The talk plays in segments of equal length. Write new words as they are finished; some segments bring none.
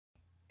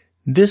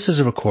This is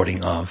a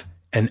recording of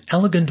An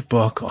Elegant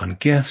Book on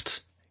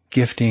Gifts,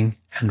 Gifting,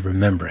 and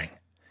Remembering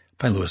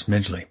by Louis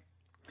Midgley,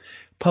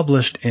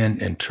 published in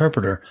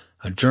Interpreter,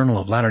 a Journal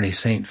of Latter-day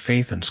Saint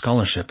Faith and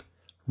Scholarship,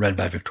 read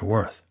by Victor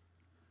Worth.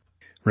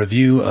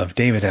 Review of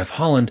David F.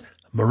 Holland,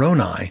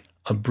 Moroni,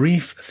 A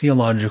Brief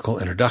Theological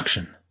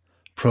Introduction,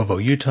 Provo,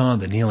 Utah,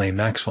 the Neal A.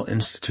 Maxwell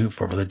Institute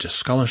for Religious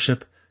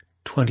Scholarship,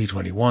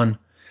 2021,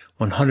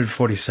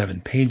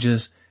 147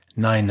 pages,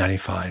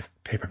 $9.95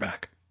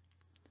 paperback.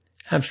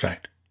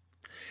 Abstract.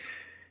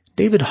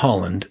 David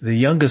Holland, the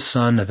youngest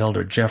son of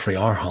Elder Jeffrey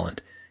R.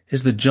 Holland,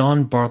 is the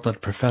John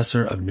Bartlett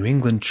Professor of New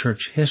England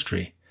Church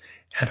History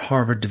at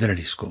Harvard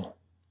Divinity School.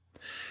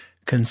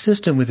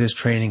 Consistent with his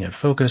training and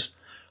focus,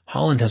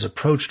 Holland has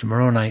approached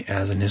Moroni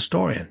as an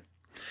historian.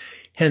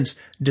 Hence,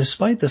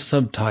 despite the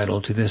subtitle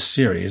to this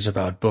series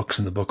about books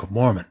in the Book of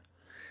Mormon,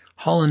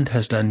 Holland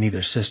has done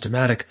neither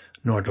systematic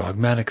nor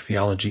dogmatic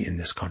theology in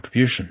this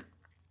contribution.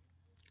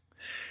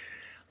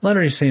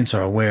 Latter-day Saints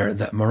are aware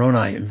that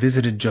Moroni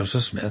visited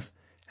Joseph Smith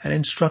and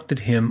instructed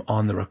him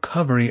on the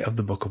recovery of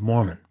the Book of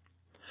Mormon.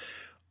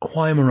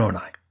 Why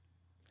Moroni?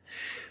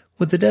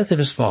 With the death of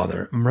his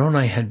father,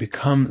 Moroni had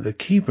become the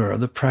keeper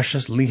of the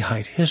precious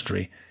Lehite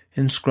history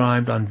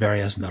inscribed on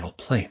various metal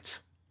plates.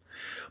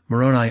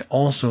 Moroni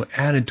also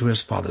added to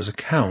his father's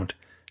account,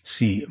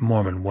 see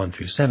Mormon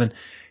 1-7,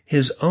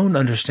 his own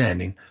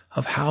understanding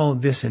of how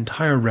this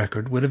entire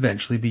record would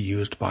eventually be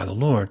used by the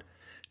Lord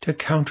to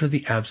counter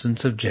the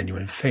absence of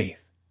genuine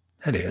faith.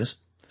 That is,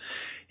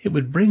 it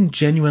would bring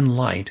genuine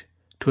light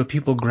to a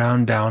people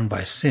ground down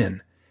by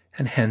sin,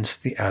 and hence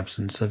the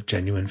absence of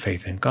genuine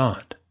faith in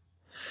God.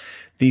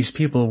 These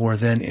people were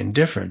then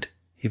indifferent,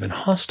 even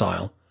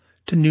hostile,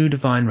 to new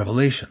divine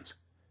revelations.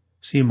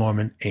 See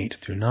Mormon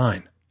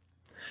 8-9.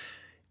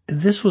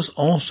 This was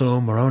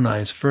also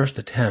Moroni's first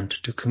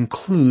attempt to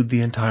conclude the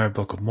entire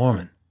Book of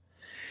Mormon.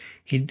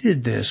 He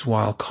did this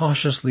while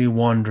cautiously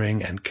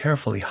wandering and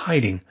carefully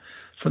hiding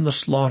from the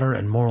slaughter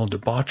and moral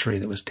debauchery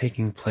that was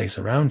taking place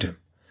around him,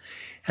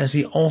 as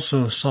he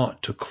also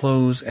sought to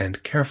close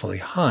and carefully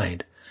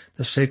hide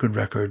the sacred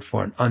record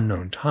for an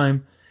unknown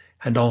time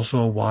and also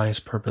a wise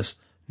purpose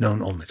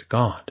known only to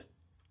God.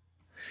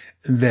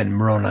 Then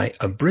Moroni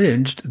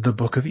abridged the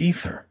Book of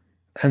Ether,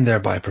 and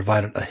thereby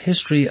provided a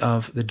history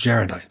of the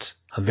Jaredites,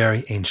 a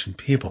very ancient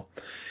people,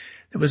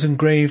 that was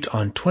engraved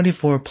on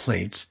 24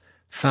 plates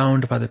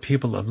found by the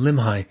people of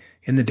Limhi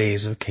in the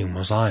days of King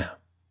Mosiah.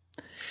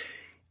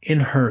 In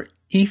her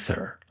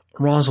Ether,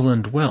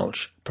 Rosalind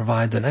Welch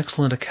provides an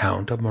excellent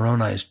account of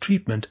Moroni's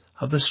treatment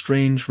of the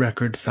strange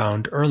record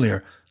found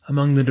earlier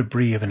among the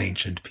debris of an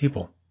ancient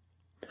people.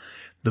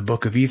 The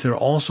Book of Ether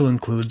also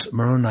includes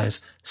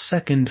Moroni's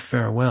second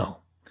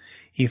farewell,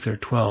 Ether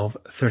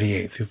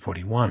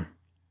 12:38-41.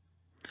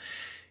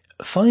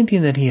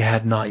 Finding that he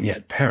had not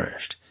yet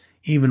perished,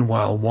 even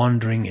while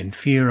wandering in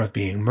fear of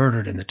being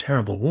murdered in the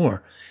terrible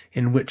war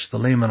in which the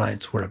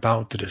Lamanites were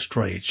about to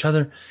destroy each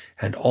other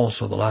and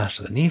also the last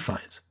of the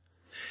Nephites,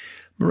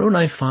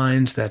 Moroni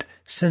finds that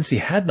since he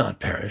had not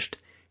perished,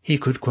 he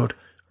could, quote,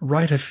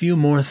 write a few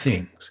more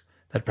things,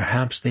 that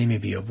perhaps they may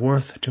be of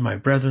worth to my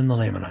brethren the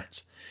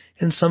Lamanites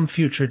in some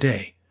future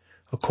day,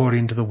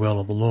 according to the will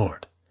of the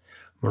Lord.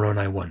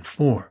 Moroni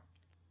 1:4.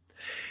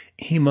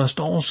 He must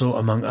also,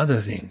 among other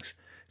things,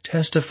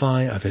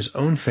 testify of his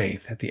own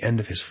faith at the end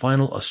of his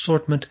final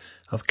assortment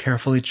of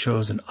carefully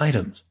chosen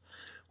items,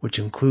 which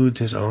includes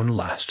his own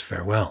last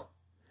farewell.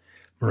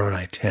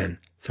 Moroni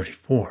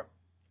 10:34.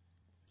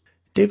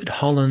 David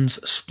Holland's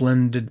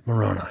Splendid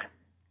Moroni.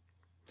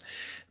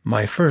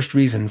 My first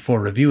reason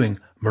for reviewing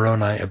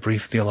Moroni, A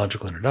Brief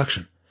Theological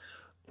Introduction,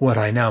 what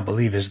I now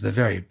believe is the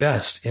very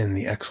best in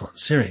the excellent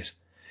series,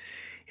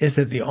 is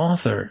that the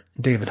author,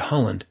 David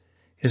Holland,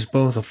 is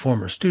both a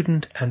former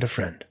student and a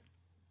friend.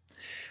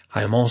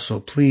 I am also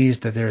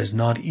pleased that there is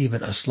not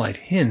even a slight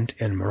hint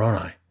in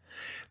Moroni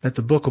that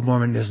the Book of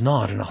Mormon is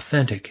not an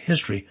authentic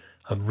history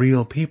of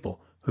real people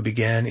who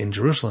began in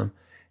Jerusalem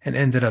and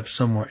ended up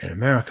somewhere in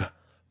America,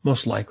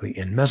 most likely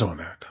in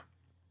Mesoamerica.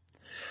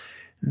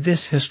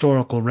 This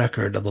historical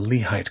record of the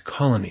Lehite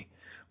colony,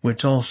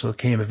 which also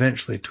came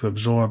eventually to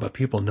absorb a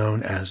people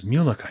known as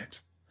Mulekites,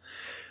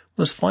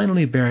 was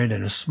finally buried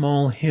in a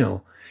small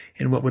hill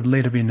in what would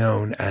later be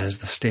known as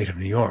the state of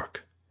New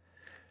York.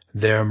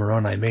 There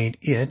Moroni made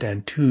it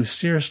and 2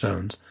 seer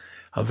stones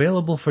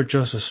available for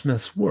Joseph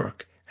Smith's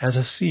work as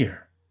a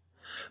seer,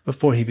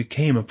 before he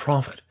became a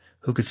prophet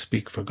who could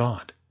speak for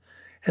God,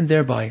 and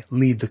thereby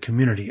lead the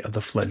community of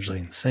the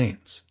fledgling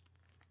saints.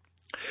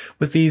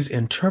 With these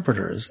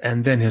interpreters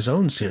and then his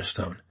own seer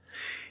stone,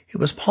 it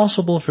was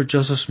possible for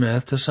Joseph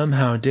Smith to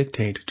somehow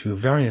dictate to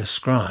various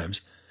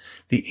scribes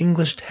the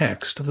English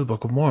text of the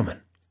Book of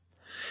Mormon.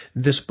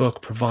 This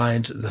book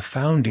provides the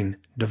founding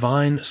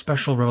divine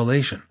special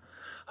revelation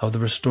of the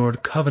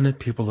restored covenant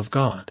people of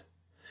God,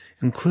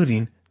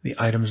 including the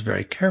items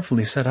very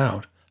carefully set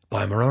out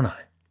by Moroni.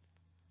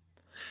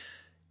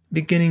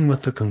 Beginning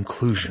with the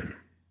conclusion.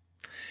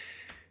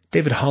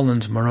 David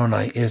Holland's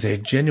Moroni is a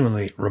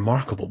genuinely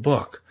remarkable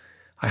book.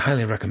 I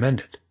highly recommend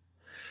it.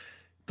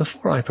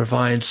 Before I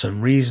provide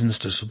some reasons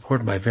to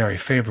support my very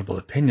favorable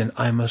opinion,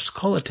 I must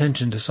call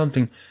attention to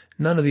something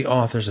none of the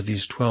authors of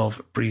these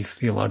 12 brief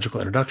theological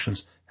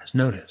introductions has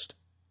noticed.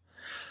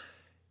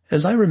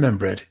 As I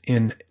remember it,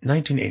 in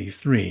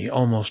 1983,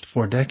 almost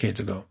 4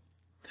 decades ago,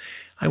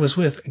 I was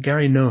with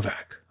Gary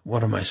Novak,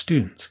 one of my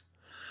students,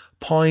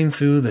 pawing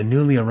through the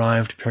newly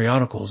arrived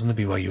periodicals in the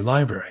BYU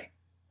library.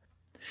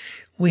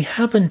 We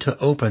happened to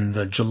open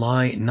the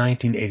July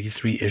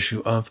 1983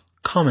 issue of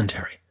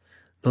Commentary,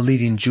 the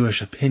leading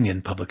Jewish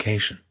opinion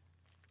publication.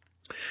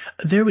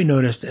 There we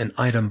noticed an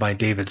item by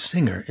David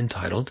Singer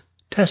entitled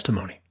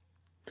Testimony.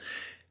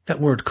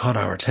 That word caught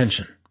our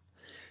attention.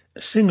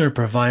 Singer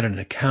provided an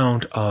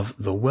account of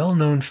the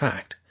well-known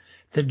fact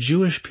that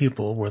Jewish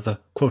people were the,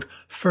 quote,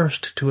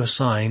 first to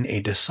assign a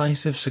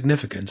decisive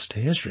significance to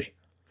history,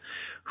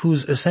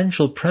 whose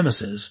essential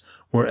premises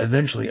were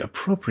eventually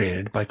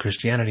appropriated by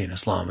Christianity and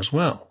Islam as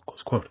well,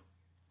 close quote.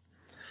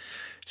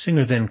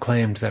 Singer then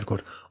claimed that,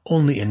 quote,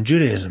 only in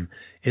Judaism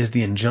is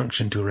the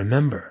injunction to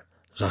remember,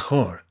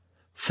 zachor,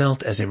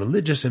 felt as a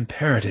religious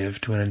imperative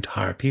to an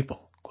entire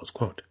people, close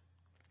quote.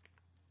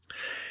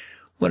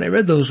 When I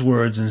read those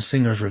words in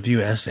Singer's review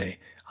essay,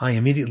 I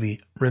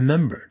immediately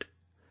remembered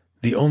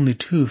the only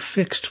 2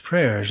 fixed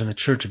prayers in the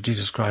Church of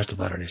Jesus Christ of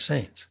Latter-day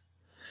Saints.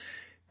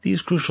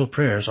 These crucial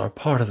prayers are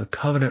part of the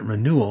covenant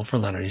renewal for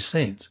Latter-day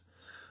Saints,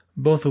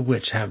 both of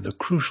which have the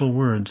crucial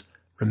words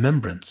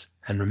remembrance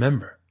and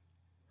remember.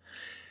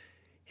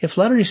 If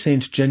Latter-day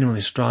Saints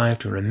genuinely strive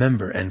to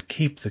remember and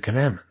keep the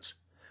commandments,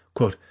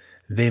 quote,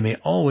 they may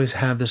always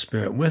have the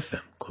Spirit with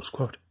them, close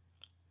quote.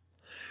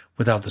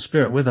 Without the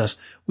Spirit with us,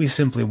 we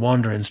simply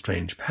wander in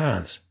strange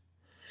paths.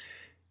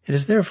 It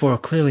is therefore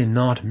clearly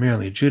not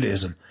merely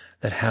Judaism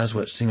that has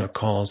what Singer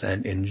calls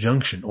an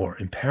injunction or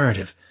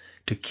imperative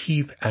to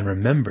keep and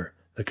remember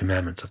the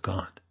commandments of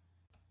God.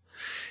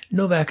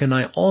 Novak and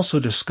I also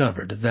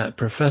discovered that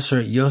Professor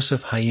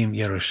Yosef Haim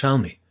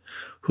Yerushalmi,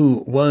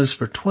 who was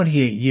for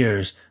 28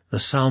 years the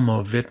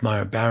Salmo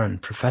Wittmeyer Baron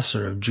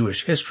Professor of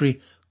Jewish History,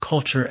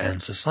 Culture,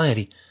 and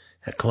Society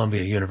at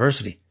Columbia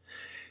University,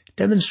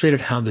 demonstrated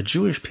how the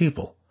Jewish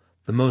people,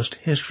 the most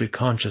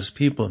history-conscious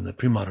people in the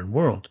pre-modern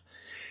world,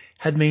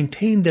 had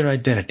maintained their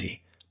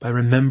identity by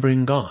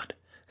remembering God,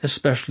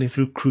 especially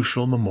through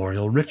crucial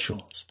memorial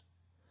rituals.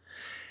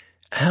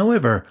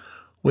 However,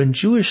 when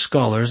Jewish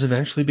scholars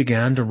eventually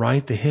began to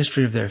write the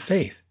history of their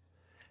faith,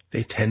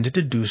 they tended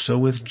to do so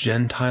with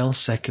Gentile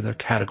secular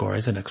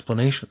categories and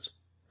explanations.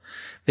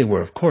 They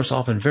were, of course,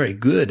 often very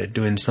good at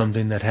doing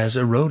something that has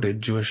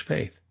eroded Jewish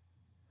faith.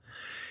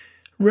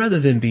 Rather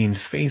than being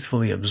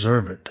faithfully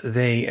observant,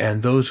 they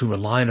and those who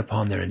relied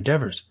upon their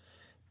endeavors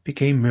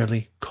became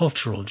merely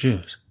cultural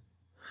Jews.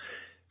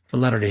 For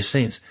Latter-day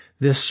Saints,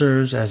 this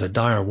serves as a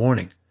dire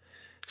warning,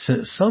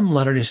 since some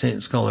Latter-day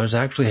Saint scholars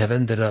actually have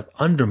ended up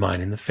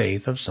undermining the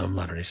faith of some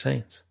Latter-day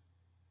Saints.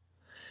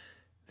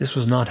 This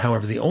was not,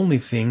 however, the only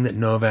thing that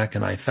Novak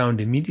and I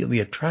found immediately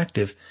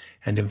attractive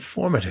and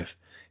informative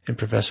in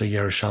Professor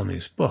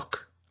Yerushalmi's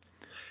book.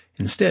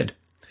 Instead,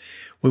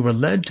 we were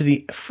led to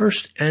the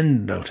first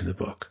endnote in the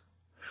book,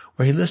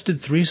 where he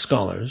listed 3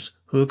 scholars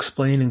who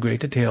explain in great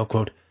detail,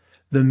 quote,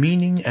 the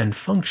meaning and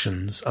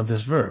functions of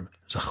this verb,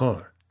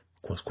 zachor,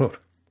 close quote.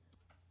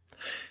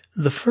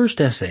 The first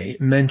essay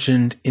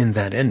mentioned in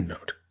that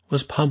endnote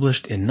was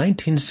published in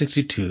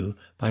 1962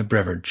 by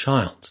Brevard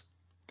Childs.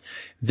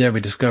 There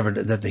we discovered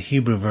that the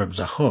Hebrew verb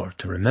zachor,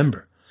 to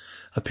remember,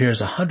 appears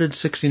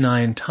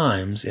 169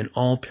 times in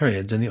all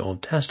periods in the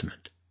Old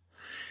Testament.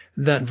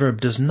 That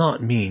verb does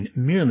not mean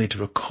merely to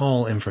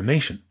recall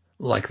information,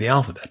 like the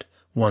alphabet,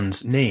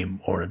 one's name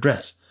or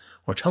address,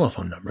 or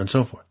telephone number, and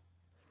so forth.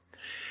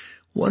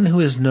 One who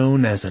is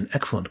known as an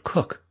excellent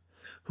cook,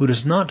 who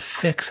does not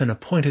fix an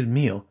appointed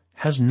meal,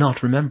 has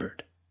not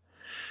remembered.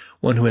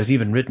 One who has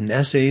even written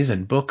essays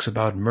and books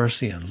about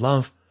mercy and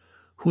love,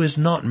 who is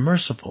not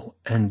merciful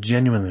and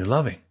genuinely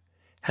loving,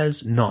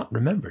 has not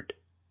remembered.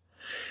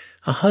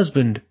 A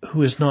husband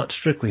who is not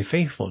strictly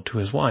faithful to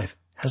his wife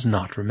has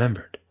not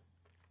remembered.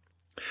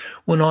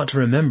 One ought to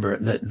remember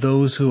that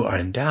those who are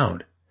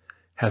endowed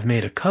have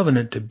made a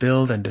covenant to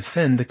build and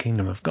defend the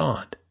kingdom of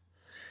God.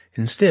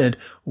 Instead,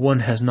 one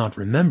has not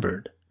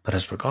remembered, but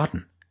has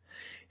forgotten,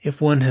 if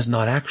one has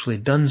not actually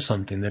done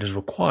something that is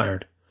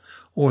required,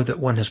 or that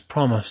one has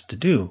promised to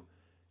do,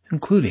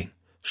 including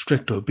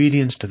strict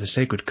obedience to the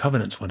sacred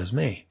covenants one has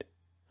made.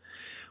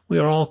 We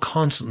are all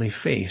constantly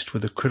faced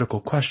with the critical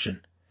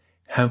question,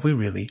 have we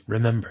really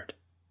remembered?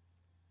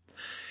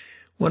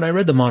 When I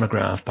read the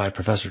monograph by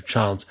Professor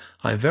Childs,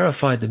 I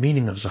verified the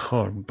meaning of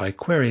zachor by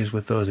queries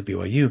with those at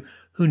BYU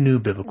who knew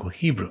biblical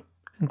Hebrew,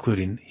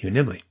 including Hugh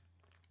Nibley.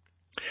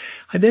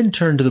 I then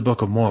turned to the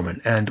Book of Mormon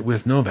and,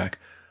 with Novak,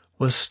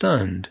 was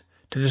stunned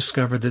to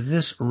discover that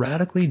this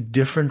radically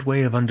different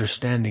way of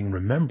understanding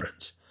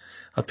remembrance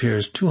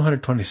appears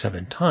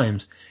 227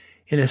 times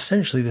in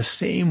essentially the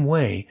same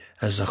way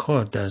as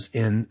zachor does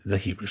in the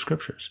Hebrew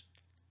Scriptures.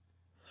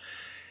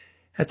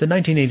 At the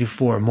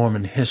 1984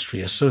 Mormon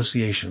History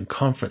Association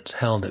conference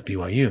held at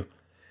BYU,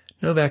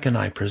 Novak and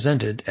I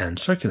presented and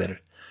circulated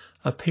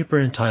a paper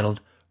entitled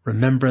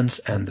Remembrance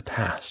and the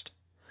Past,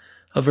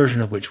 a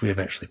version of which we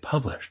eventually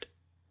published.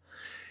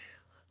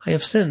 I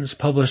have since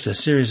published a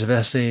series of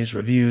essays,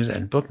 reviews,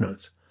 and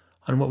booknotes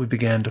on what we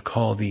began to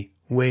call the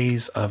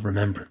Ways of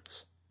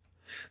Remembrance.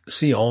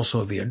 See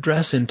also the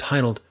address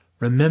entitled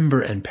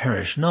Remember and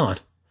Perish Not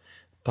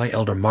by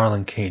Elder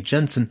Marlon K.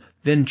 Jensen,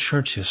 then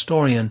church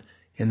historian,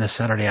 in the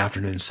Saturday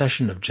afternoon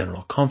session of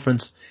General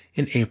Conference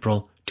in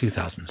April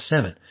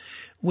 2007,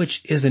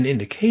 which is an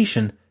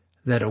indication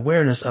that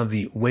awareness of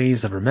the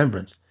ways of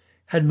remembrance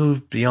had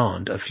moved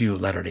beyond a few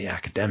Latter-day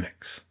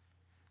academics.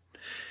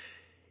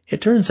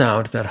 It turns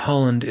out that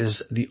Holland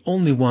is the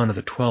only one of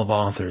the 12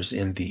 authors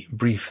in the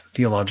Brief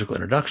Theological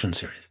Introduction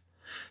series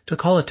to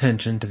call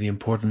attention to the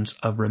importance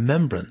of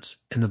remembrance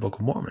in the Book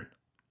of Mormon.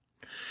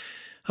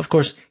 Of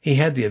course, he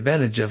had the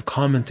advantage of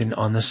commenting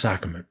on the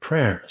sacrament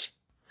prayers.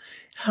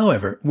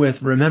 However,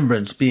 with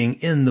remembrance being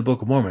in the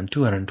Book of Mormon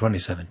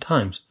 227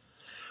 times,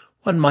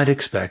 one might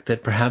expect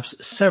that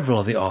perhaps several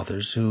of the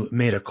authors who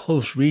made a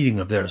close reading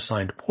of their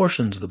assigned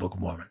portions of the Book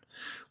of Mormon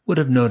would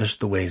have noticed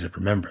the ways of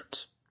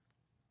remembrance.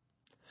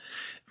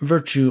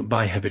 Virtue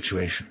by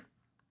habituation.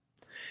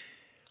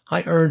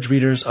 I urge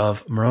readers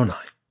of Moroni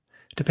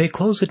to pay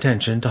close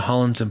attention to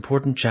Holland's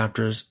important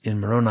chapters in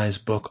Moroni's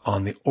book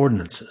on the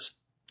ordinances.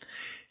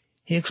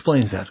 He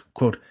explains that,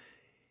 quote,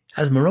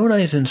 as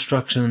Moroni's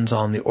instructions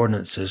on the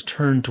ordinances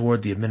turn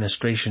toward the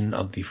administration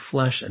of the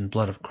flesh and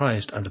blood of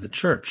Christ unto the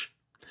church,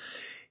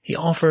 he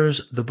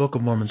offers the Book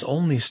of Mormon's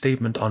only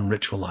statement on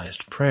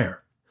ritualized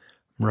prayer,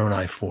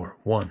 Moroni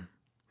 4:1.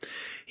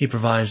 He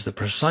provides the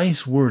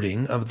precise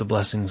wording of the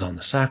blessings on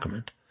the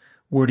sacrament,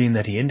 wording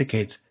that he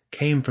indicates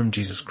came from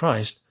Jesus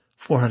Christ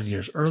 400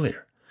 years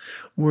earlier,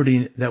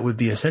 wording that would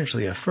be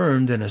essentially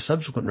affirmed in a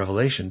subsequent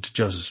revelation to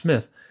Joseph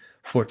Smith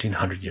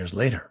 1400 years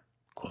later.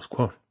 Close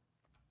quote.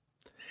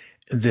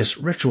 This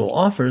ritual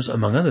offers,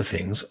 among other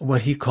things,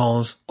 what he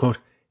calls, quote,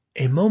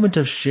 a moment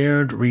of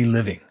shared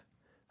reliving,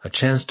 a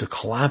chance to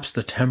collapse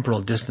the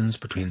temporal distance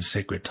between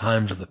sacred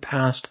times of the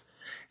past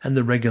and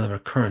the regular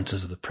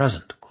occurrences of the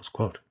present, close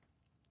quote.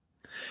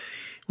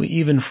 We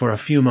even for a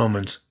few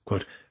moments,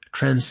 quote,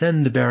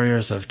 transcend the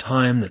barriers of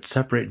time that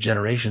separate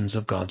generations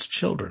of God's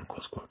children,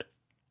 close quote.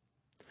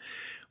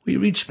 We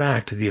reach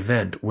back to the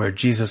event where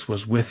Jesus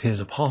was with his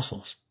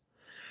apostles.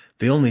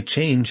 The only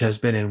change has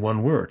been in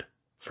one word,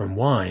 from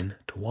wine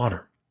to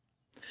water.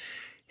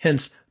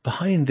 Hence,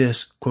 behind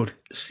this, quote,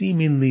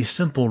 seemingly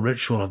simple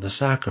ritual of the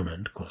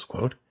sacrament, close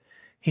quote,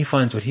 he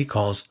finds what he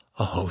calls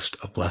a host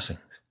of blessings.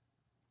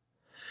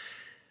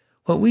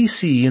 What we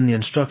see in the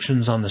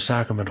instructions on the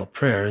sacramental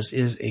prayers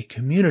is a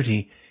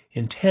community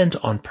intent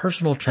on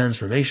personal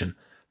transformation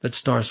that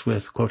starts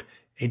with, quote,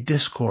 a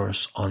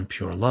discourse on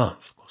pure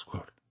love, close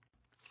quote.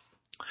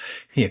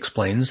 He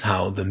explains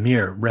how the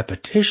mere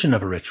repetition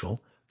of a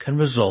ritual can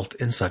result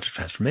in such a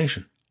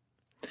transformation.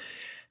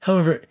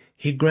 However,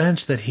 he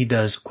grants that he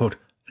does, quote,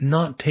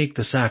 not take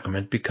the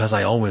sacrament because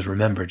I always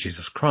remember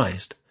Jesus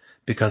Christ,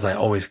 because I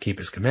always keep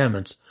his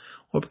commandments,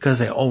 or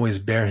because I always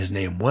bear his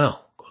name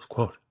well, close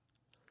quote.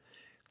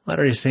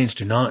 Latter-day Saints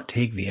do not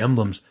take the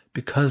emblems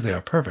because they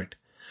are perfect.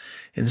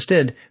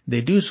 Instead,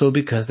 they do so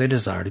because they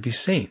desire to be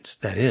saints,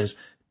 that is,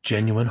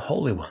 genuine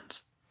holy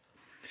ones.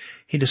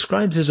 He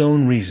describes his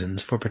own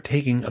reasons for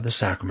partaking of the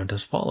sacrament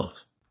as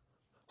follows.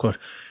 Quote,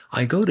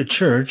 I go to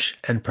church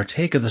and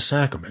partake of the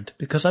sacrament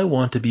because I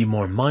want to be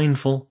more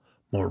mindful,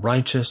 more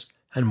righteous,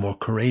 and more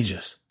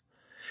courageous.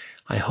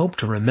 I hope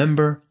to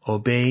remember,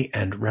 obey,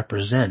 and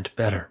represent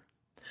better.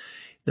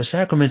 The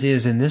sacrament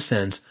is, in this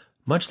sense,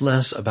 much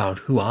less about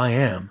who I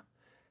am,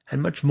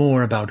 and much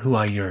more about who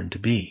I yearn to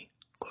be.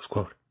 Close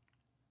quote.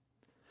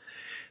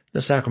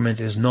 The sacrament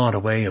is not a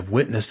way of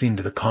witnessing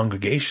to the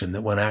congregation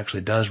that one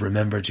actually does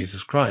remember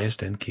Jesus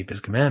Christ and keep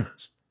his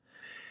commandments.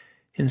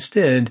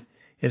 Instead,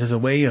 it is a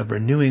way of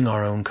renewing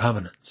our own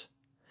covenants.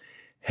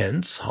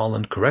 Hence,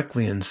 Holland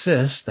correctly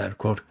insists that,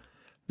 quote,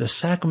 the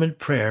sacrament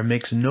prayer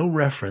makes no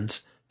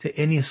reference to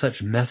any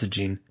such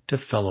messaging to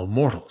fellow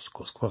mortals,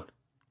 close quote.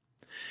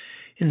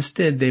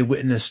 Instead, they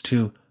witness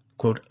to,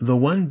 quote, the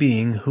one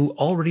being who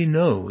already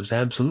knows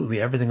absolutely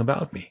everything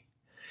about me.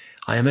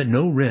 I am at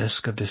no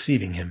risk of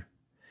deceiving him.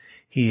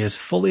 He is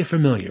fully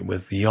familiar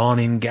with the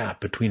yawning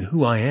gap between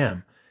who I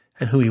am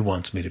and who he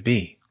wants me to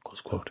be, close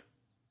quote.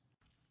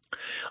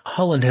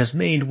 Holland has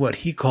made what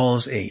he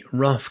calls a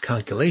rough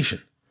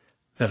calculation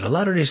that a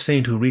Latter-day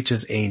Saint who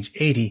reaches age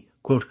 80,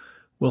 quote,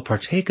 will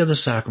partake of the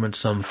sacrament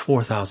some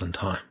 4,000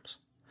 times.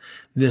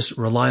 This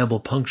reliable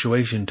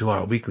punctuation to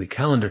our weekly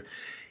calendar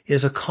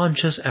is a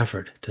conscious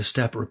effort to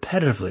step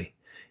repetitively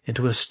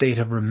into a state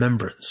of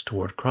remembrance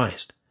toward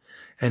Christ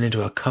and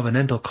into a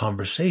covenantal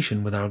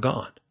conversation with our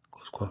God.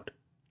 Close quote.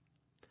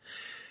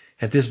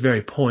 At this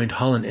very point,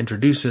 Holland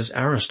introduces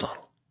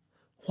Aristotle.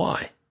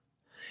 Why?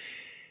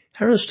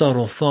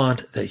 Aristotle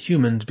thought that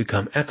humans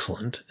become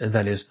excellent, and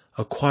that is,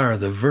 acquire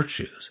the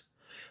virtues,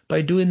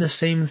 by doing the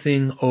same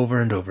thing over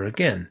and over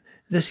again.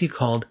 This he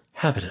called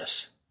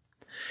habitus.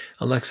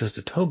 Alexis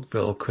de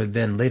Tocqueville could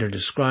then later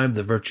describe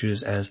the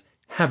virtues as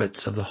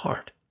habits of the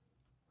heart.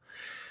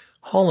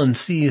 Holland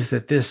sees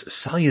that this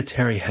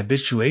salutary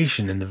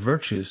habituation in the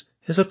virtues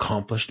is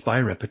accomplished by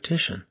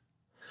repetition.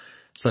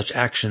 Such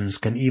actions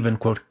can even,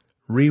 quote,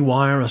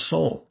 rewire a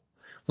soul,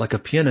 like a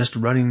pianist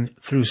running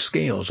through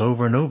scales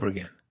over and over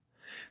again.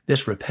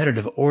 This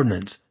repetitive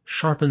ordinance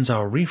sharpens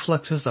our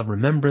reflexes of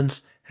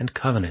remembrance and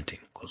covenanting,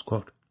 close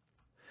quote.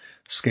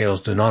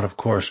 Scales do not, of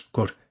course,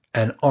 quote,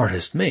 an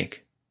artist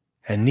make,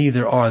 and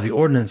neither are the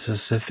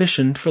ordinances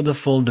sufficient for the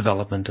full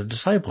development of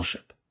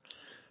discipleship.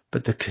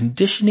 But the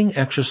conditioning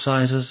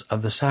exercises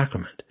of the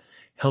sacrament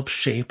help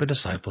shape a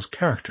disciple's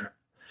character.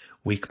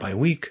 Week by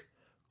week,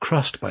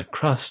 crust by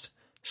crust,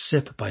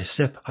 sip by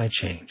sip, I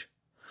change.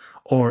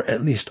 Or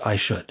at least I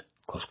should,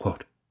 close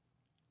quote.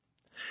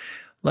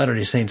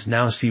 Latter-day Saints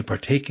now see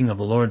partaking of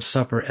the Lord's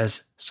Supper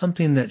as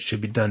something that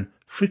should be done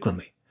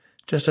frequently,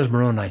 just as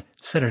Moroni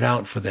set it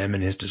out for them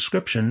in his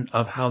description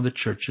of how the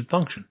church should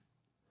function.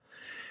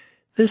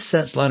 This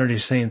sets Latter-day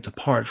Saints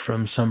apart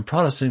from some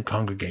Protestant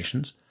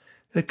congregations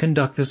that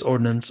conduct this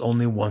ordinance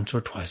only once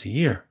or twice a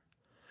year,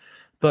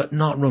 but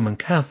not Roman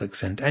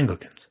Catholics and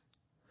Anglicans.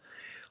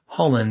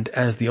 Holland,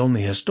 as the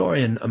only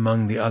historian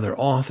among the other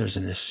authors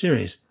in this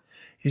series,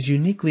 is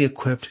uniquely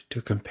equipped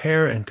to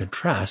compare and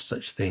contrast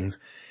such things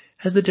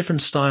as the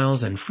different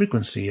styles and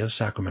frequency of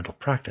sacramental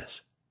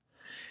practice.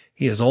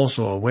 He is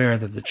also aware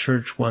that the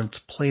Church once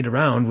played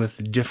around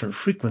with different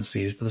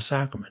frequencies for the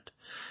sacrament,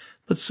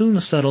 but soon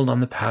settled on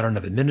the pattern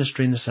of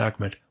administering the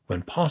sacrament,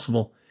 when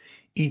possible,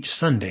 each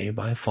Sunday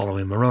by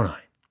following Moroni.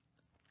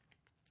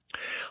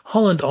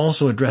 Holland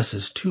also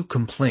addresses two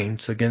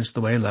complaints against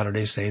the way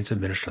Latter-day Saints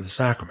administer the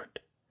sacrament.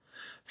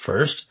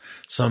 First,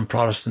 some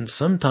Protestants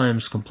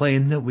sometimes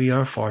complain that we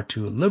are far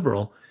too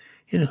liberal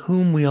in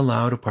whom we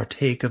allow to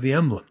partake of the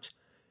emblems,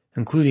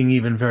 including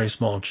even very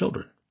small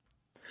children.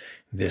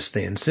 This,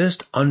 they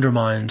insist,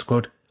 undermines,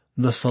 quote,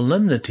 the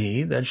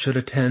solemnity that should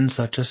attend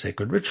such a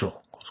sacred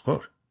ritual, close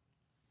quote.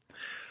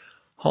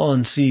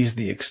 Holland sees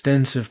the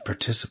extensive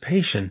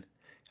participation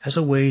as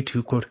a way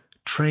to, quote,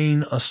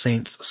 train a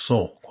saint's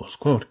soul, close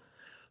quote,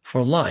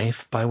 for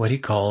life by what he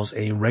calls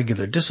a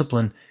regular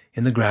discipline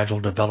in the gradual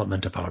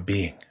development of our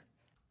being.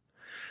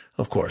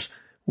 Of course,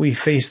 we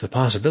face the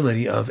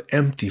possibility of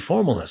empty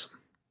formalism.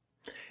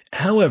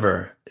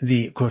 However,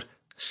 the, quote,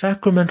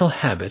 sacramental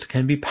habit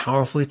can be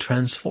powerfully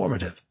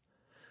transformative,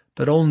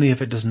 but only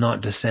if it does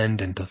not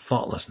descend into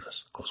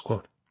thoughtlessness, close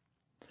quote.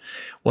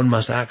 One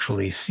must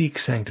actually seek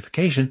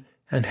sanctification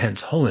and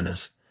hence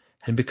holiness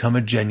and become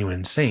a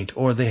genuine saint,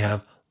 or they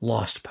have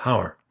lost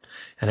power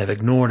and have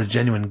ignored a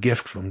genuine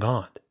gift from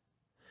God.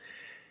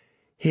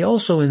 He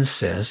also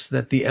insists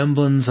that the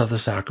emblems of the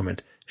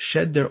sacrament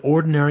shed their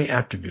ordinary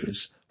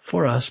attributes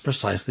for us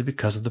precisely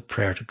because of the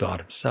prayer to God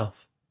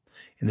himself,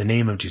 in the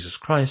name of Jesus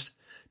Christ,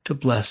 to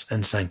bless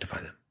and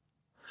sanctify them.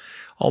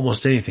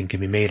 Almost anything can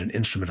be made an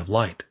instrument of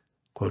light.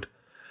 Quote,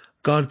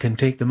 God can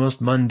take the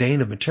most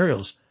mundane of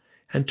materials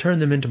and turn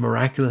them into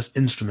miraculous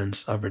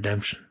instruments of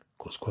redemption.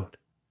 Close quote.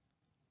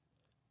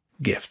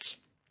 Gifts.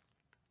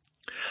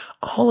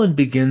 Holland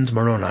begins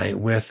Moroni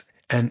with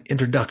an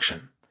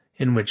introduction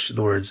in which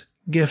the words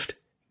gift,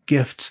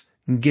 gifts,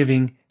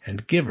 giving,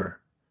 and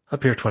giver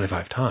appear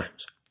 25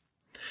 times.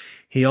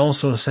 He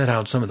also set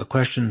out some of the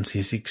questions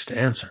he seeks to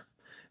answer.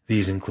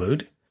 These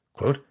include,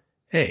 quote,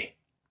 A.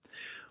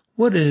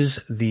 What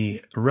is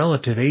the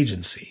relative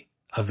agency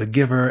of the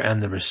giver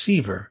and the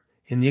receiver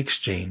in the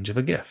exchange of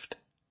a gift?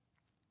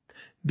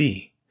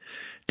 B.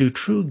 Do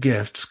true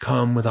gifts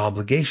come with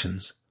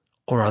obligations,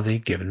 or are they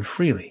given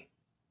freely?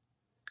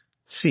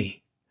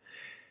 C.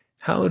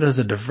 How does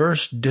a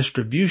diverse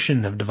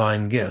distribution of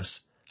divine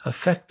gifts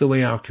affect the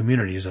way our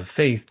communities of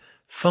faith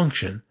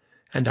function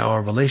and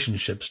our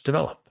relationships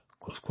develop?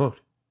 Close quote.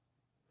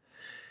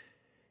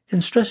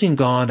 In stressing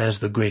God as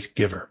the great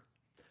giver,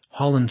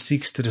 Holland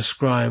seeks to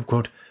describe,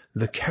 quote,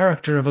 the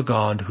character of a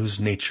God whose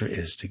nature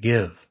is to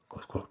give,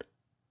 close quote.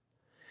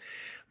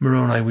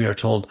 Moroni, we are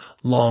told,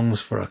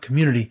 longs for a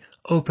community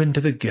open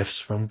to the gifts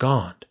from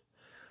God,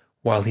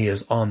 while he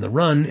is on the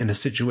run in a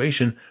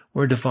situation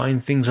where divine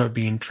things are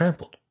being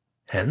trampled.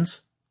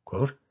 Hence,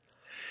 quote,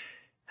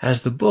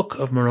 as the book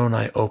of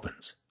Moroni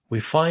opens, we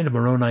find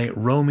Moroni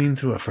roaming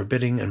through a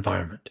forbidding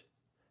environment.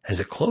 As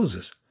it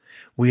closes,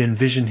 we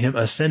envision him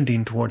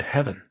ascending toward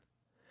heaven.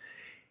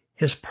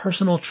 His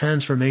personal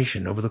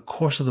transformation over the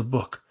course of the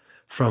book,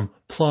 from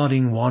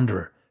plodding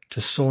wanderer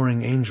to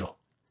soaring angel,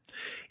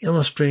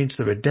 illustrates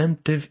the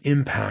redemptive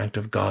impact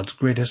of God's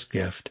greatest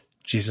gift,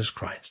 Jesus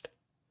Christ.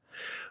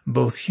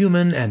 Both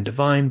human and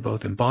divine,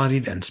 both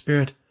embodied and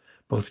spirit,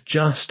 both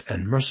just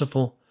and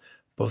merciful,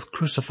 both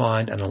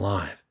crucified and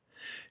alive.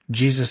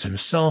 Jesus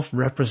himself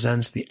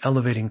represents the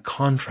elevating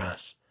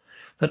contrasts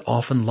that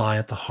often lie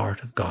at the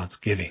heart of God's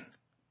giving.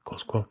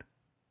 Close quote.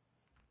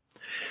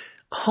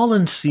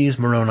 Holland sees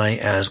Moroni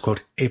as,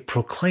 quote, a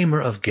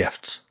proclaimer of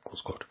gifts,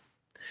 close quote,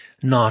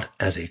 not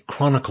as a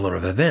chronicler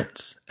of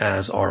events,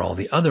 as are all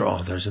the other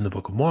authors in the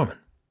Book of Mormon.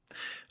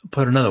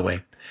 Put another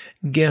way,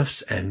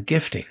 gifts and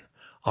gifting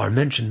are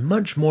mentioned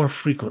much more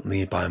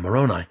frequently by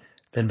Moroni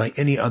than by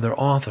any other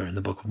author in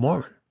the Book of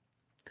Mormon.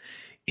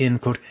 in,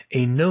 quote,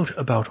 a note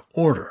about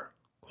order,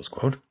 close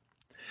quote,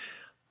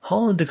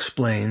 Holland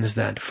explains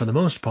that, for the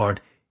most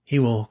part, he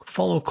will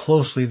follow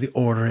closely the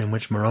order in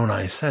which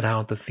Moroni set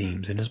out the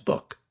themes in his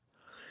book.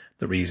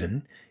 The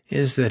reason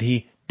is that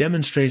he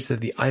demonstrates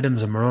that the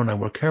items of Moroni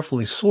were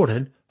carefully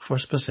sorted for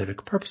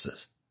specific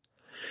purposes.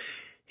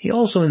 He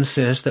also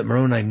insists that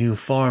Moroni knew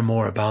far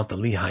more about the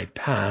Lehite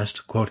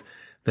past, quote,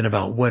 than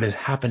about what is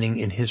happening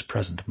in his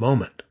present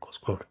moment, close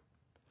quote.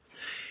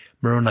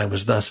 Moroni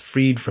was thus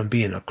freed from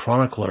being a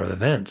chronicler of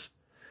events,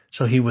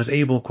 so he was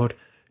able, quote,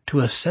 to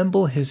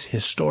assemble his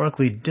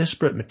historically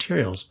disparate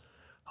materials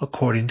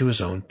according to his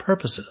own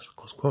purposes,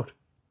 close quote.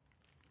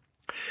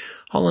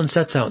 Holland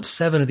sets out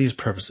 7 of these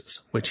purposes,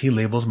 which he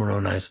labels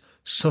Moroni's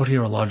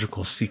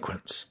soteriological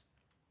sequence.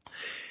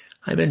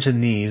 I mention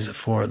these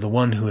for the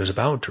one who is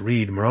about to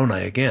read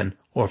Moroni again,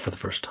 or for the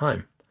first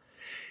time.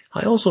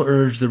 I also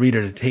urge the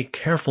reader to take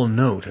careful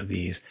note of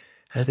these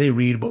as they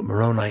read what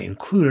Moroni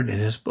included in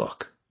his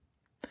book.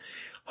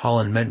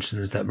 Holland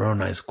mentions that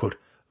Moroni's, quote,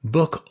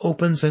 book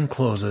opens and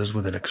closes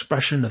with an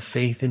expression of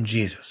faith in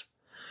Jesus,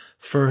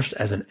 first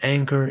as an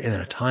anchor in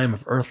a time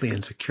of earthly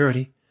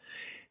insecurity,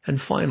 and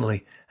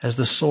finally as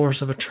the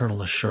source of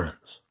eternal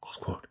assurance, close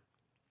quote.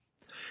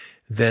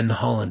 Then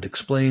Holland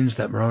explains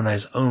that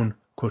Moroni's own,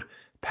 quote,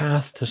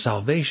 path to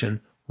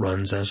salvation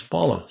runs as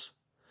follows.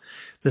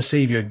 The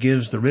Savior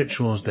gives the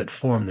rituals that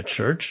form the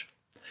church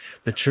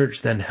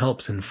then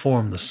helps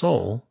inform the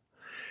soul,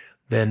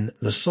 then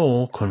the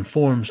soul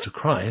conforms to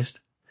Christ,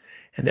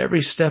 and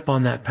every step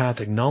on that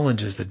path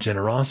acknowledges the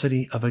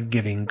generosity of a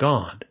giving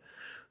God,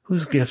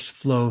 whose gifts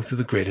flow through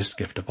the greatest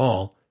gift of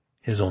all,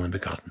 his only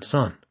begotten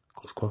Son,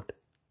 close quote.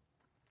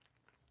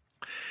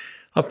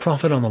 A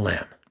prophet on the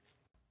Lamb.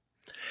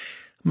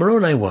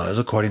 Moroni was,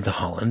 according to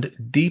Holland,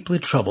 deeply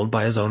troubled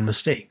by his own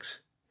mistakes.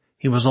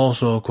 He was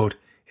also, quote,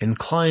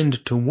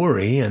 inclined to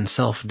worry and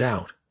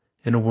self-doubt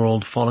in a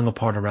world falling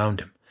apart around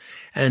him,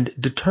 and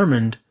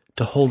determined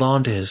to hold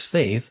on to his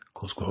faith,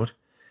 close quote,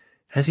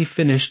 as he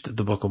finished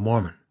the Book of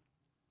Mormon.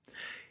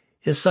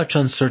 Is such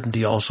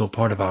uncertainty also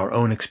part of our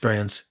own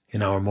experience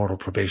in our mortal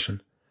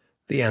probation?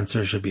 The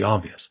answer should be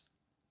obvious.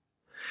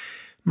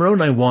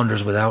 Moroni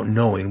wanders without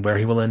knowing where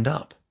he will end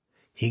up.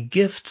 He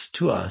gifts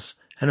to us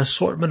an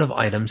assortment of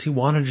items he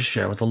wanted to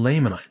share with the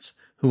Lamanites,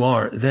 who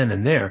are, then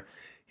and there,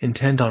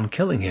 intent on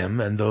killing him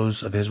and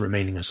those of his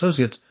remaining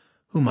associates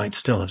who might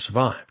still have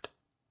survived.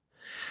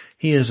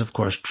 He is, of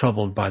course,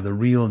 troubled by the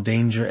real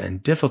danger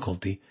and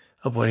difficulty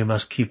of what he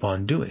must keep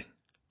on doing.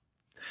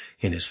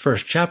 In his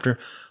first chapter,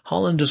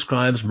 Holland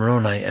describes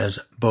Moroni as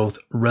both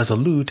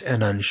resolute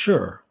and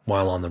unsure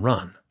while on the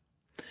run.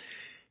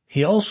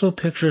 He also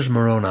pictures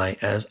Moroni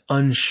as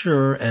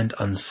unsure and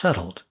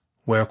unsettled,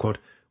 where, quote,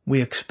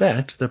 we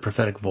expect the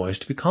prophetic voice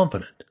to be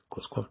confident,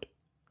 close quote.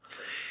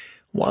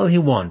 While he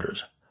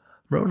wanders,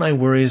 Moroni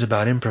worries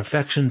about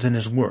imperfections in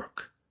his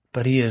work,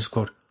 but he is,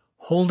 quote,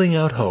 holding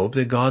out hope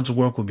that God's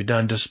work will be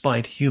done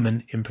despite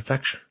human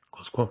imperfection,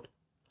 close quote.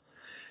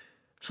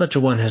 Such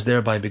a one has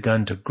thereby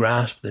begun to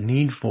grasp the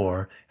need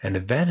for and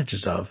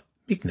advantages of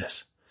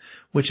meekness,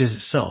 which is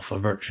itself a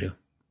virtue.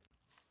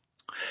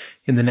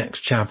 In the next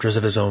chapters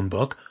of his own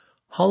book,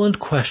 Holland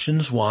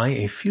questions why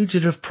a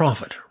fugitive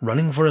prophet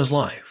running for his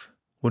life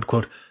would,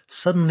 quote,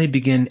 suddenly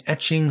begin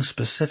etching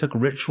specific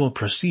ritual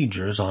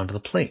procedures onto the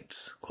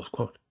plates, close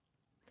quote.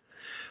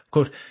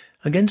 Quote,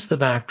 against the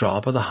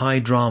backdrop of the high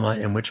drama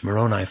in which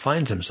Moroni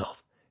finds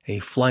himself, a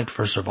flight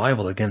for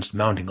survival against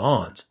mounting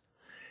odds,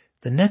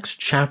 the next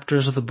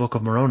chapters of the Book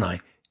of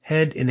Moroni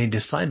head in a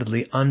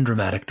decidedly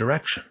undramatic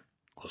direction,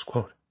 close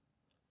quote.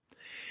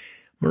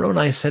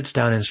 Moroni sets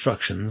down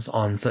instructions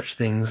on such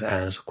things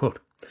as, quote,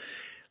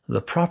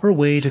 the proper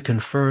way to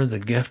confer the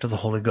gift of the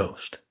Holy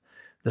Ghost,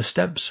 the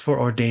steps for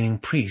ordaining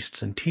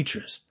priests and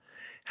teachers,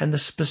 and the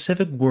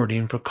specific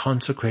wording for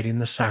consecrating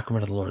the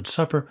sacrament of the Lord's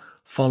Supper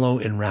follow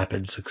in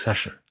rapid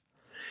succession.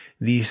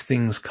 These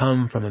things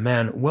come from a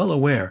man well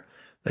aware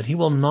that he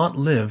will not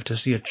live to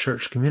see a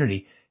church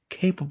community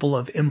capable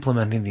of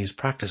implementing these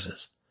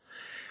practices.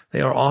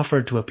 They are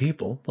offered to a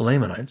people, the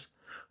Lamanites,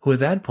 who at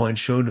that point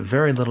showed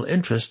very little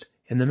interest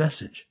in the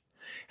message,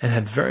 and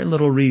had very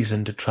little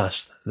reason to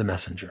trust the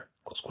messenger,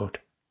 close quote.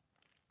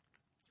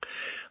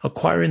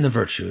 Acquiring the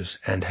virtues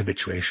and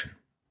habituation.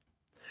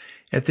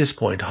 At this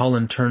point,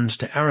 Holland turns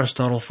to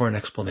Aristotle for an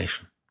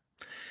explanation.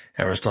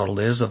 Aristotle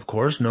is, of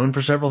course, known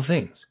for several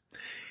things.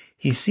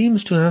 He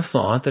seems to have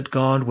thought that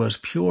God was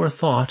pure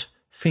thought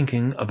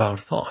thinking about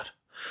thought,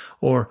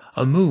 or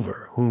a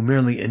mover who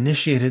merely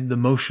initiated the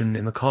motion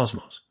in the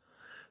cosmos,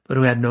 but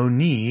who had no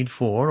need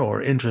for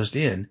or interest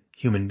in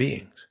human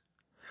beings.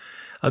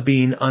 A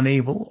being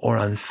unable or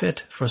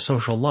unfit for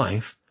social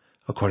life,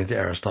 according to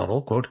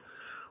Aristotle, quote,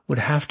 would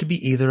have to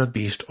be either a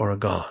beast or a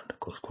god,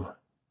 close quote.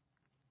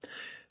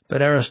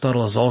 But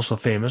Aristotle is also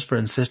famous for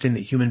insisting that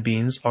human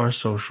beings are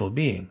social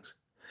beings.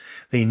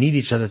 They need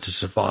each other to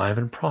survive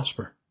and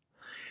prosper.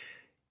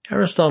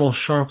 Aristotle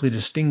sharply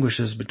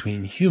distinguishes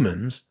between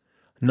humans,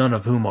 none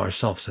of whom are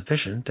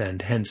self-sufficient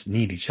and hence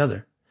need each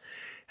other,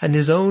 and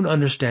his own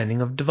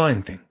understanding of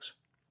divine things.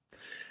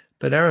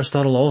 But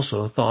Aristotle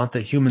also thought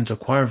that humans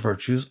acquire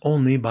virtues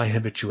only by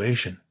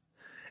habituation,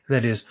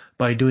 that is,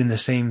 by doing the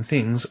same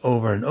things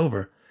over and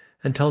over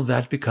until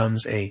that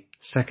becomes a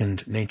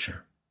second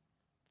nature.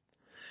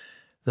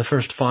 The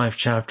first 5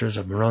 chapters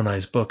of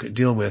Moroni's book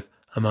deal with,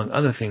 among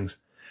other things,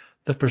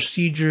 the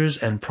procedures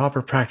and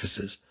proper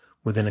practices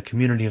within a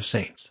community of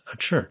saints, a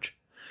church,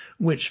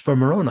 which for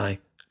Moroni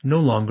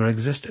no longer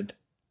existed.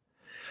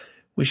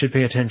 We should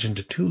pay attention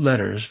to 2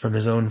 letters from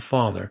his own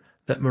father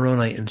that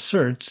Moroni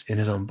inserts in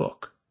his own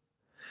book.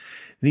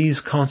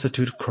 These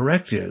constitute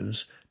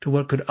correctives to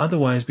what could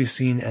otherwise be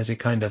seen as a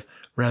kind of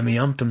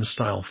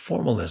Rameumptom-style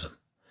formalism,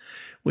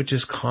 which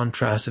is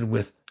contrasted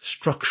with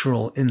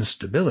structural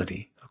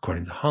instability,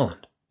 according to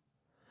Holland.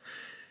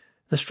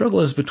 The struggle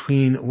is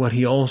between what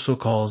he also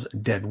calls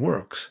dead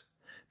works,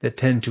 that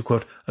tend to,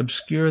 quote,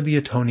 obscure the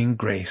atoning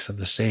grace of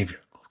the Savior,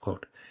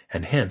 quote,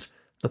 and hence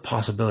the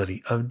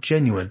possibility of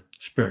genuine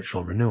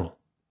spiritual renewal.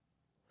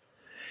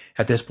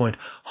 At this point,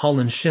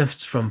 Holland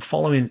shifts from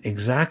following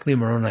exactly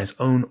Moroni's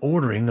own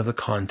ordering of the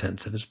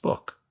contents of his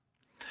book.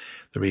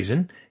 The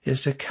reason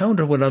is to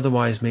counter what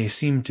otherwise may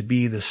seem to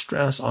be the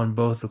stress on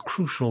both the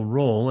crucial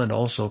role and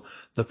also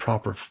the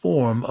proper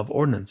form of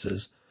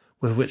ordinances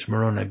with which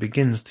Moroni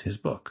begins his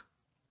book.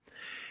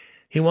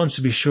 He wants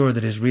to be sure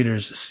that his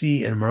readers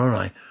see in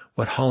Moroni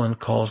what Holland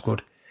calls,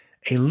 quote,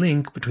 a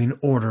link between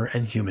order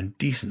and human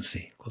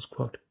decency, close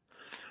quote,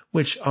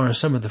 which are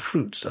some of the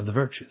fruits of the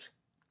virtues.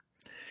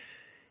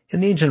 In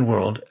the ancient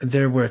world,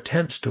 there were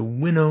attempts to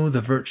winnow the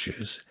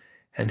virtues,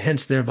 and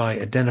hence thereby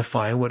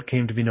identify what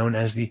came to be known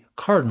as the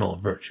cardinal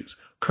virtues,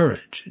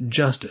 courage,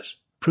 justice,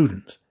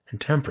 prudence, and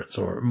temperance,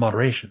 or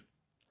moderation.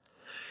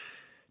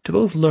 To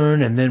both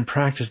learn and then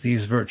practice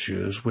these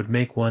virtues would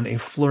make one a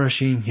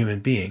flourishing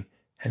human being,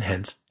 and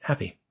hence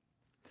happy.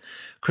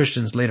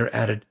 Christians later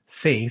added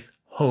faith,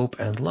 hope,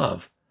 and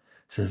love,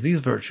 since these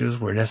virtues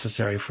were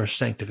necessary for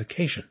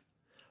sanctification.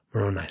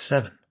 Moroni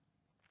 7.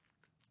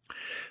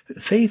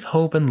 Faith,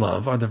 hope, and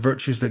love are the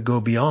virtues that go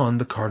beyond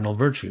the cardinal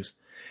virtues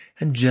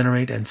and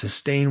generate and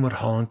sustain what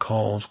Holland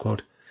calls,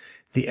 quote,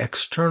 the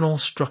external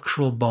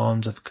structural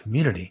bonds of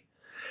community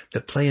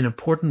that play an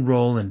important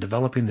role in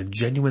developing the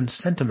genuine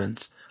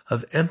sentiments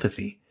of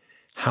empathy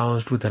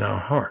housed within our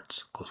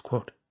hearts, close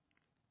quote.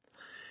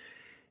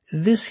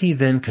 This he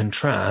then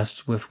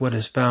contrasts with what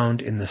is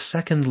found in the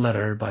second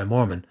letter by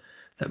Mormon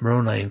that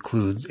Moroni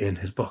includes in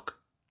his book.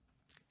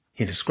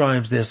 He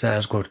describes this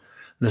as, quote,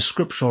 the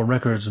scriptural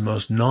record's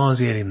most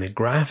nauseatingly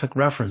graphic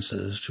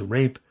references to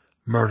rape,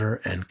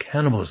 murder, and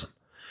cannibalism,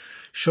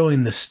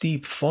 showing the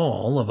steep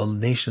fall of a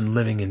nation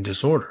living in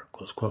disorder,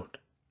 close quote.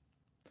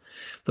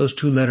 Those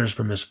 2 letters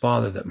from his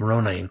father that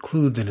Moroni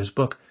includes in his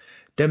book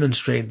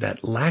demonstrate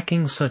that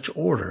lacking such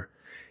order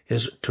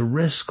is to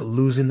risk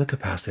losing the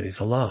capacity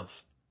to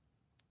love.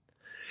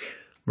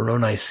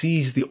 Moroni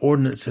sees the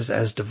ordinances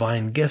as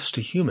divine gifts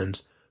to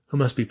humans who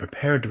must be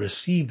prepared to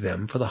receive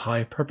them for the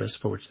high purpose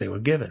for which they were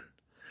given.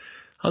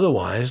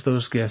 Otherwise,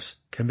 those gifts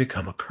can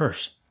become a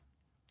curse.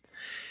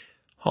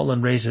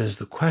 Holland raises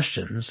the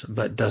questions,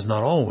 but does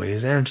not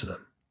always answer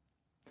them,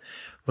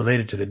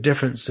 related to the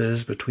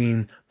differences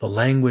between the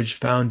language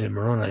found in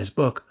Moroni's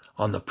book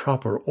on the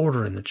proper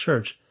order in the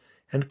church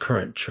and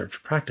current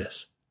church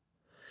practice.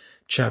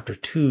 Chapter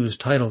 2's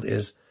title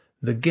is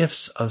The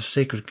Gifts of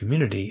Sacred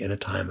Community in a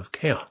Time of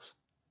Chaos.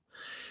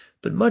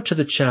 But much of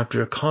the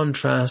chapter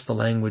contrasts the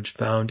language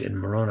found in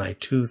Moroni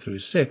 2 through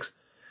 6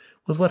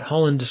 with what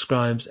Holland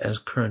describes as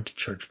current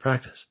church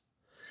practice.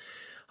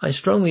 I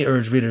strongly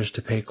urge readers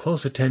to pay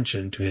close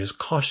attention to his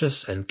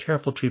cautious and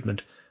careful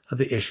treatment of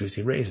the issues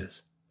he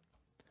raises.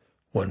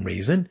 One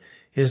reason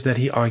is that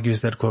he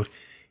argues that, quote,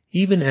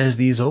 even as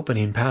these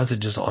opening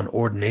passages on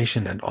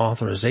ordination and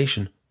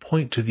authorization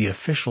point to the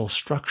official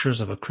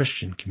structures of a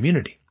Christian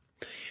community,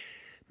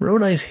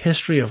 Moroni's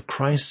history of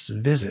Christ's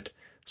visit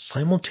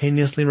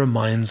simultaneously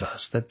reminds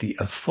us that the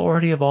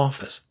authority of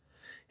office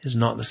is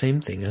not the same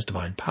thing as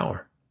divine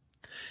power.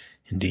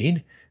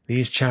 Indeed,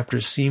 these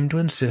chapters seem to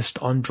insist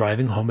on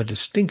driving home a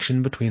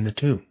distinction between the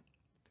 2.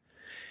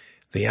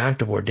 The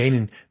act of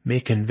ordaining may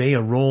convey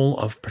a role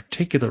of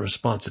particular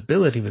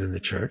responsibility within the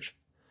church,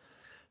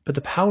 but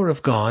the power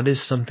of God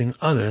is something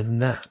other than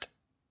that.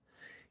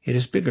 It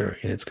is bigger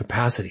in its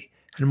capacity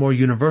and more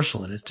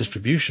universal in its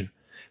distribution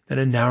than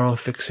a narrow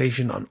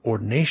fixation on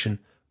ordination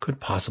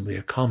could possibly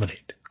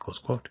accommodate, close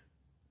quote.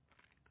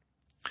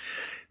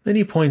 Then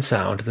he points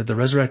out that the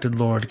resurrected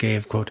Lord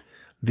gave, quote,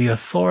 the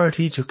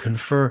authority to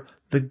confer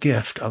the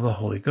gift of the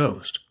Holy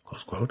Ghost,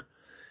 close quote,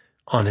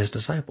 on his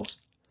disciples.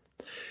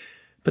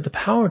 But the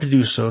power to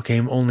do so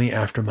came only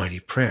after mighty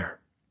prayer.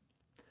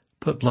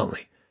 Put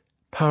bluntly,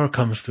 power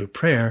comes through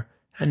prayer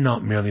and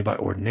not merely by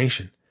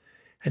ordination,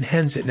 and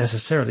hence it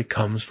necessarily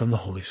comes from the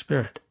Holy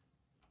Spirit.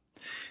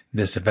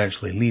 This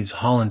eventually leads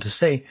Holland to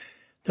say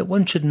that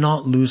one should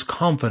not lose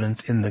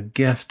confidence in the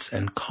gifts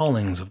and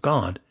callings of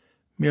God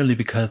merely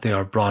because they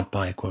are brought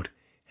by, quote,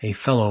 a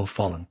fellow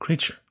fallen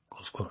creature,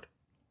 close quote.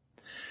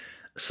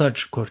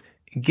 Such, quote,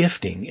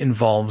 gifting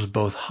involves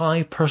both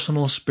high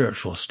personal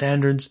spiritual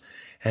standards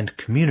and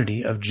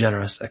community of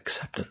generous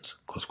acceptance."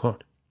 Close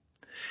quote.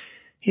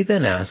 He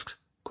then asks,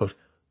 quote,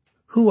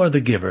 "Who are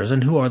the givers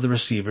and who are the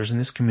receivers in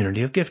this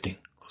community of gifting?"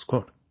 Close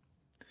quote.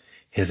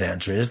 His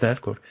answer is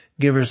that, quote,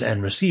 "Givers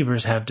and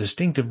receivers have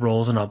distinctive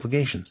roles and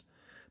obligations,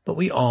 but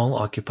we all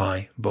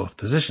occupy both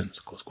positions."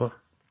 Close quote.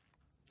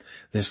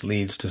 This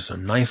leads to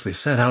some nicely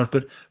set out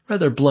but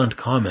rather blunt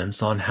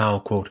comments on how,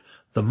 quote,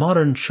 "the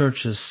modern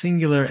church's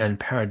singular and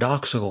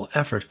paradoxical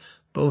effort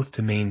both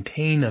to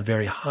maintain a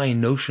very high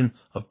notion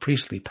of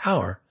priestly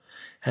power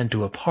and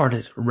to impart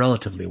it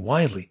relatively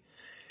widely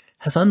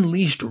has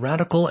unleashed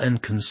radical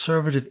and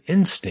conservative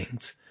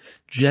instincts,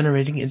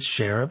 generating its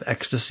share of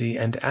ecstasy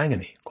and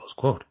agony." Close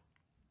quote.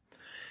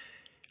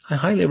 I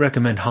highly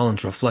recommend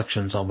Holland's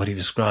reflections on what he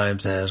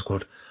describes as,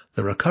 quote,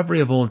 "the recovery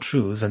of old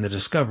truths and the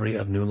discovery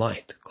of new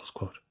light." Close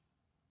quote.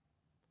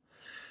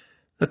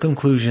 The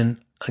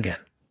conclusion again.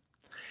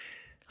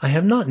 I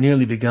have not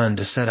nearly begun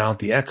to set out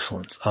the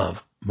excellence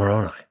of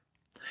Moroni.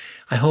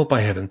 I hope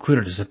I have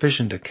included a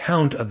sufficient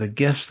account of the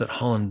gifts that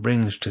Holland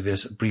brings to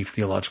this brief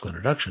theological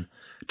introduction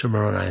to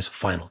Moroni's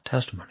final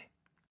testimony.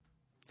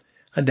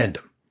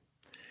 Addendum.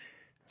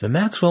 The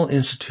Maxwell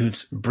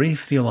Institute's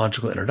Brief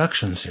Theological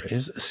Introduction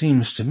series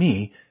seems to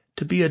me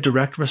to be a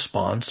direct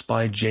response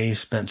by J.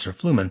 Spencer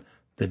Fluman,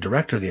 the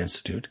director of the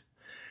Institute,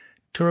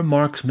 to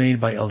remarks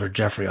made by Elder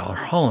Jeffrey R.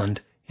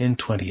 Holland in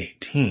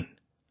 2018.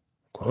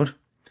 Quote,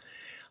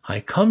 "I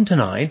come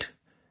tonight,"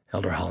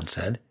 Elder Holland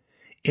said,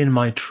 "in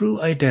my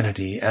true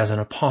identity as an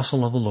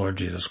apostle of the Lord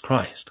Jesus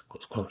Christ."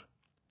 Close quote.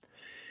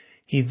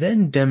 He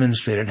then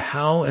demonstrated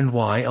how and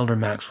why Elder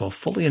Maxwell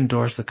fully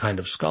endorsed the kind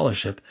of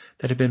scholarship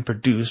that had been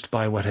produced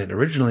by what had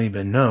originally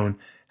been known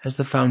as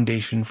the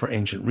Foundation for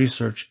Ancient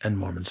Research and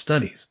Mormon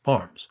Studies,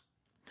 FARMS.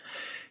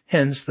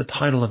 Hence the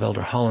title of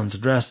Elder Holland's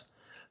address,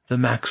 "The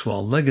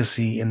Maxwell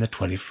Legacy in the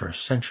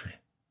 21st Century."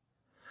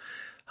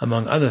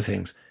 Among other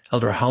things,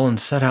 Elder Holland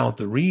set out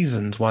the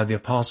reasons why the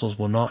apostles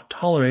will not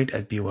tolerate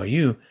at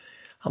BYU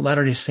a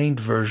Latter-day Saint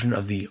version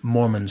of the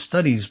Mormon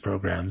Studies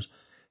programs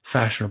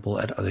fashionable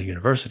at other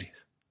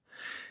universities,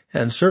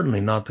 and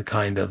certainly not the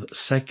kind of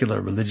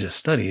secular religious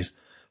studies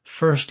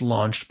first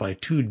launched by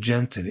two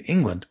gents in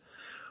England,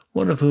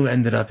 one of whom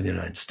ended up in the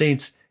United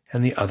States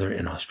and the other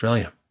in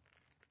Australia.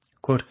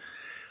 Quote,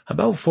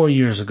 "About 4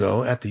 years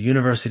ago, at the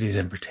university's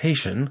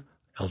invitation,"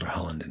 Elder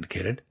Holland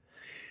indicated,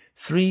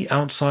 3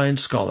 outside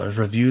scholars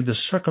reviewed the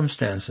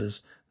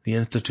circumstances the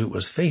Institute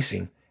was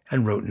facing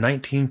and wrote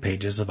 19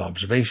 pages of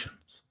observations.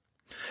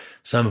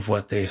 Some of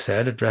what they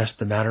said addressed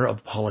the matter of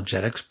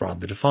apologetics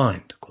broadly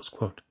defined." Close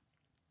quote.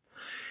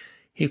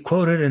 He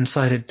quoted and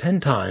cited 10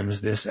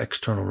 times this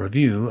external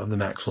review of the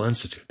Maxwell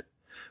Institute,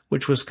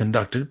 which was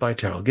conducted by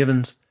Terrell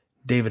Givens,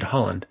 David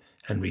Holland,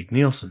 and Reed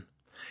Nielsen,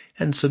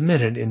 and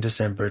submitted in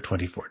December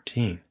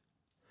 2014.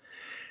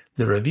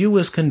 The review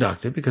was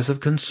conducted because of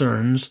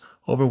concerns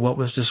over what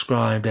was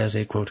described as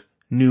a, quote,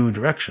 "new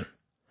direction"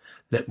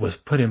 that was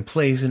put in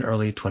place in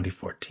early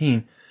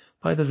 2014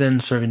 by the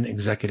then-serving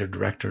executive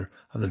director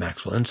of the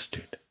Maxwell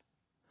Institute.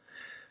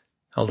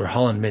 Elder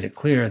Holland made it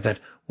clear that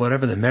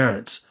whatever the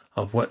merits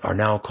of what are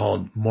now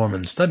called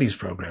Mormon Studies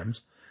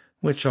programs,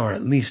 which are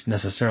at least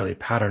necessarily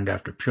patterned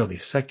after purely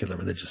secular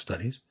religious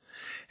studies,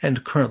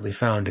 and currently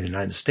found in the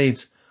United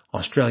States,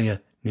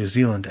 Australia, New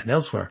Zealand, and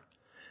elsewhere,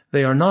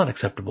 they are not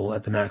acceptable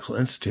at the Maxwell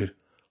Institute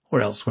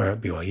or elsewhere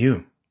at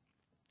BYU.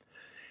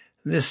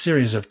 This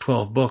series of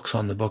 12 books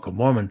on the Book of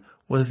Mormon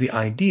was the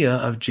idea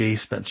of J.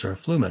 Spencer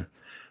Fluman,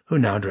 who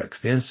now directs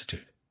the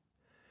Institute.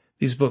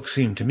 These books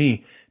seem to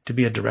me to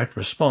be a direct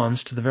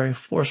response to the very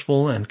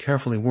forceful and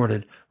carefully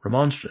worded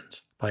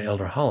remonstrance by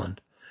Elder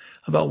Holland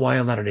about why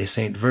a Latter-day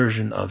Saint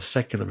version of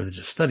secular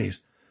religious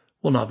studies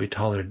will not be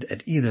tolerated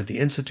at either the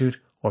Institute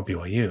or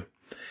BYU.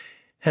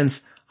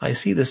 Hence, I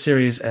see the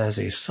series as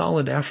a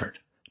solid effort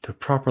to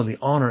properly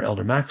honor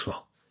Elder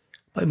Maxwell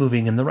by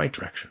moving in the right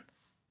direction.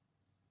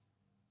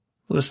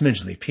 Louis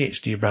Midgley,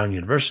 Ph.D. of Brown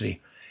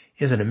University,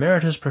 is an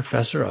emeritus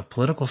professor of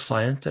political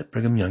science at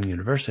Brigham Young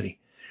University,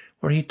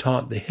 where he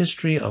taught the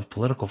history of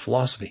political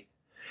philosophy,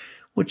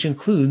 which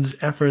includes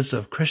efforts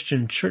of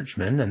Christian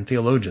churchmen and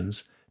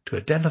theologians to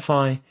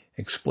identify,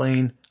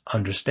 explain,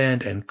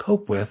 understand, and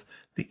cope with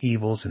the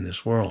evils in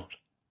this world.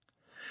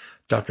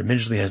 Dr.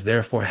 Midgley has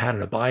therefore had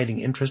an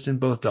abiding interest in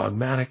both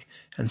dogmatic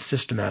and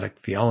systematic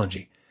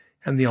theology,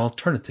 and the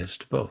alternatives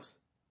to both.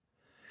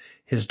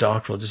 His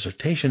doctoral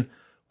dissertation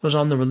was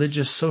on the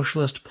religious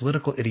socialist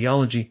political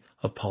ideology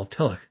of Paul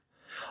Tillich,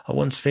 a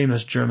once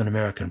famous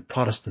German-American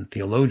Protestant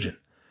theologian,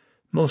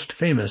 most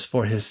famous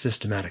for his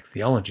systematic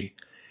theology,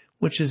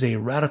 which is a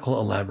radical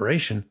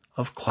elaboration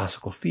of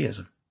classical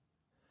theism.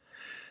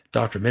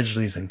 Dr.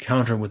 Midgley's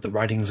encounter with the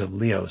writings of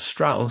Leo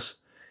Strauss,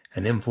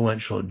 an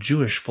influential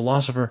Jewish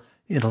philosopher,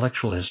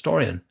 intellectual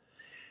historian,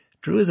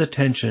 drew his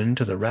attention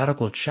to the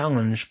radical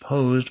challenge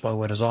posed by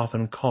what is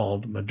often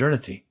called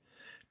modernity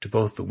to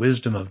both the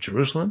wisdom of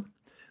Jerusalem,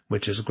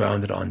 which is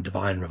grounded on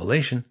divine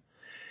revelation,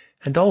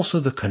 and also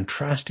the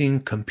contrasting,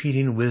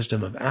 competing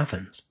wisdom of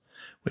Athens,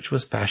 which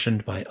was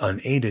fashioned by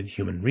unaided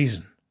human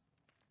reason.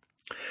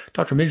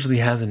 Dr. Midgley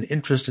has an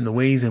interest in the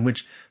ways in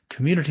which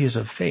communities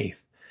of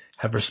faith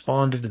have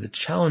responded to the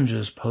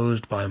challenges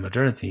posed by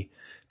modernity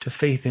to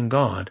faith in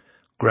God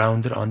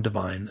grounded on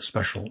divine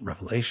special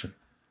revelation.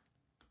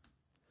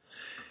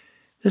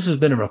 This has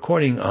been a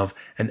recording of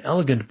An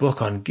Elegant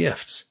Book on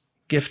Gifts,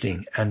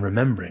 Gifting, and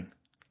Remembering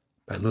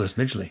by Louis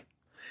Midgley,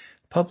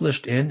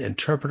 published in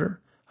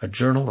Interpreter, a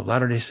Journal of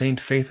Latter-day Saint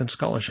Faith and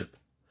Scholarship,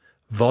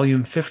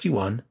 Volume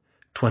 51,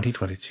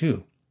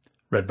 2022,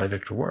 read by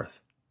Victor Worth.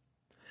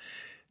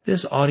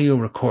 This audio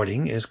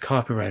recording is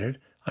copyrighted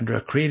under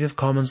a Creative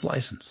Commons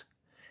license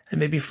and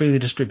may be freely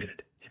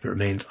distributed. If it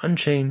remains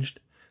unchanged,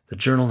 the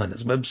journal and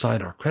its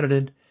website are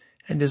credited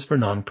and is for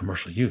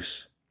non-commercial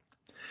use.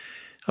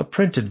 A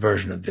printed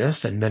version of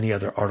this and many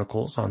other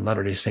articles on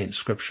Latter-day Saint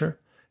scripture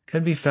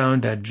can be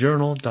found at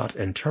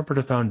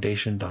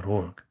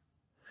journal.interpreterfoundation.org.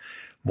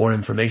 More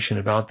information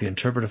about the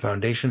Interpreter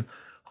Foundation,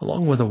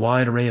 along with a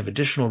wide array of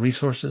additional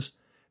resources,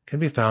 can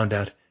be found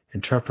at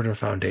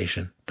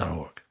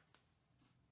interpreterfoundation.org.